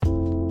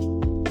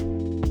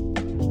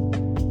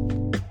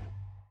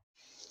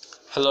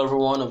Hello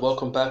everyone and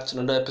welcome back to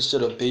another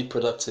episode of Be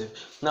Productive.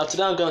 Now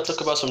today I'm going to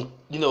talk about some,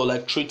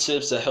 like 3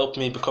 tips that help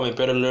me become a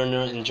better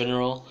learner in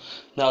general.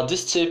 Now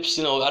these tips,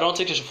 I don't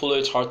think you should follow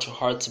it heart to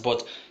heart,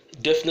 but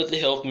definitely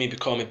help me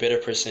become a better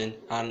person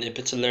and a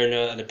better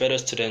learner and a better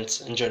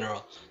student in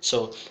general.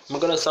 So I'm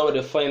going to start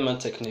with the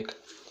Feynman technique.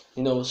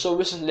 So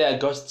recently I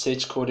got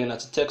stage coding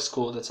at a tech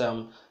school that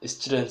I'm a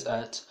student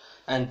at,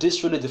 and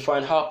this really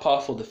defined how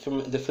powerful the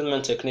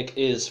Feynman technique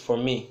is for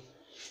me.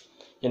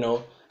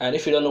 And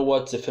if you don't know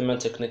what the Feynman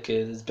technique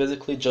is, it's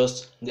basically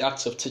just the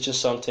act of teaching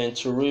something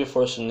to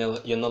reinforce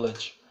your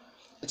knowledge.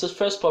 It was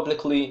first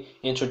publicly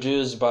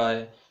introduced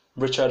by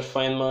Richard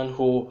Feynman,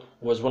 who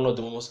was one of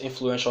the most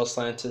influential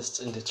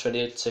scientists in the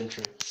 20th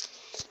century.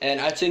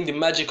 And I think the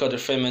magic of the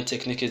Feynman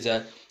technique is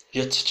that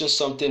you're teaching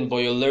something,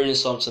 but you're learning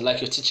something,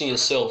 like you're teaching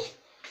yourself.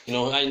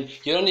 And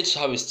you don't need to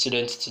have a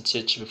student to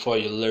teach before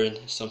you learn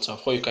something,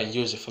 before you can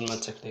use the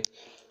Feynman technique.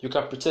 You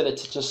can pretend you're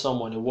teaching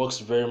someone. It works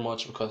very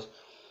much because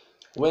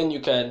when you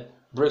can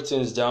break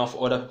things down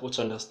for other people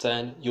to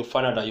understand, you'll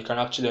find out that you can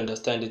actually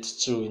understand it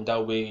too in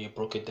that way you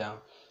broke it down.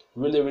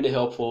 Really, really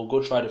helpful.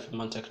 Go try the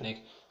Feynman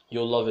technique.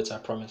 You'll love it, I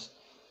promise.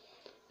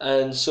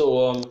 And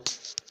so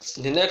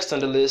the next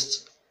on the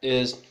list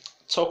is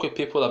talk with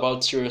people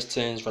about serious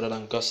things rather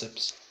than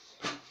gossips.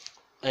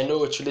 I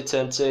know it's really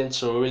tempting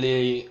to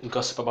really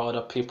gossip about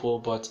other people,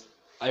 but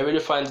I really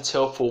find it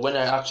helpful when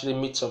I actually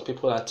meet some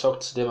people and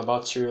talk to them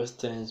about serious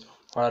things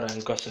rather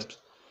than gossips,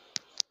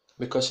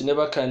 because you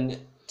never can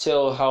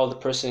tell how the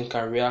person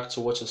can react to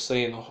what you're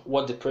saying, or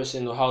what the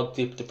person, or how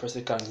deep the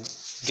person can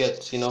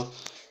get.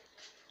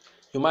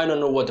 You might not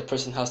know what the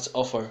person has to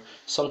offer.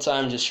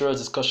 Sometimes a serious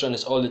discussion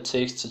is all it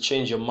takes to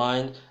change your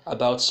mind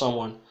about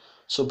someone.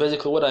 So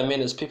basically what I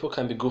mean is people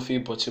can be goofy,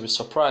 but you'll be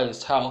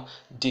surprised how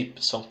deep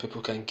some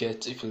people can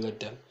get if you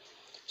let them.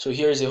 So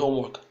here's the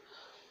homework.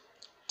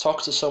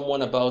 Talk to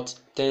someone about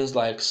things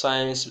like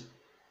science,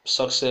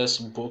 success,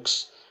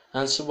 books,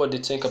 and see what they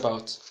think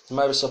about. You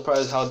might be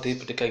surprised how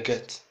deep they can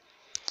get.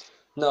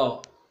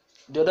 Now,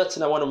 the other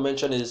thing I want to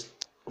mention is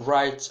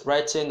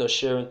writing or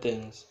sharing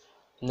things.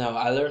 Now,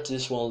 I learned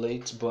this one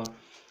late, but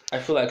I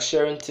feel like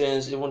sharing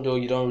things, even though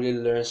you don't really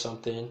learn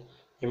something,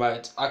 you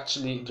might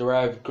actually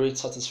derive great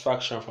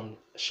satisfaction from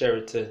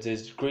sharing things.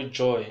 There's great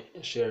joy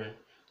in sharing.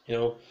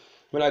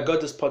 When I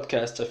got this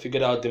podcast, I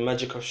figured out the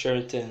magic of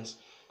sharing things.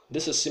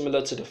 This is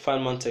similar to the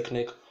Feynman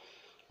technique,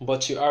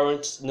 but you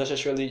aren't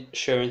necessarily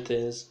sharing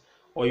things,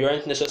 or you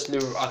aren't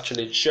necessarily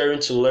actually sharing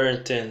to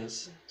learn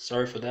things.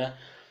 Sorry for that.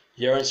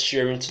 You aren't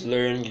sharing to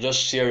learn, you're just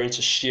sharing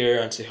to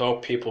share and to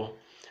help people.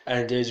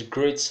 And there's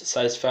great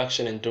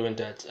satisfaction in doing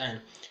that. And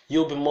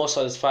you'll be more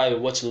satisfied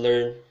with what you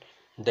learn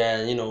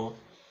than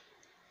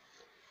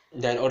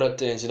than other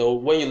things.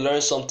 When you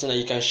learn something and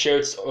you can share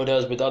it to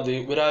others without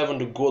even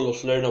the goal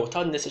of learning, or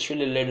without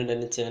necessarily learning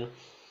anything,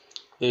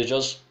 there's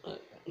just,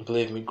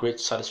 believe me, great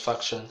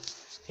satisfaction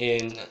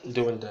in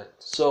doing that.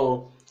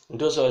 So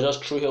those are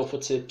just 3 helpful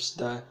tips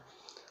that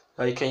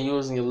you can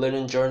use in your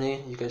learning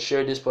journey. You can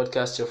share this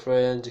podcast to your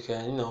friends. You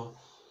can,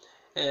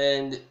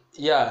 and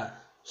yeah.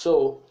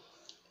 So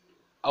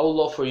I would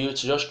love for you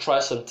to just try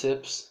some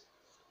tips.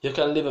 You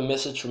can leave a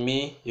message for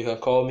me. You can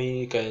call me.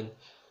 You can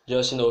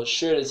just,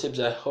 share the tips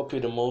that help you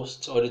the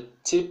most, or the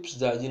tips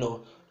that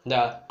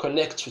that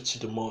connect with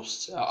you the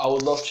most. I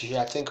would love to hear.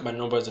 I think my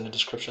number is in the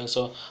description,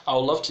 so I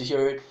would love to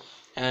hear it.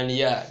 And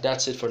yeah,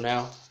 that's it for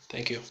now.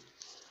 Thank you.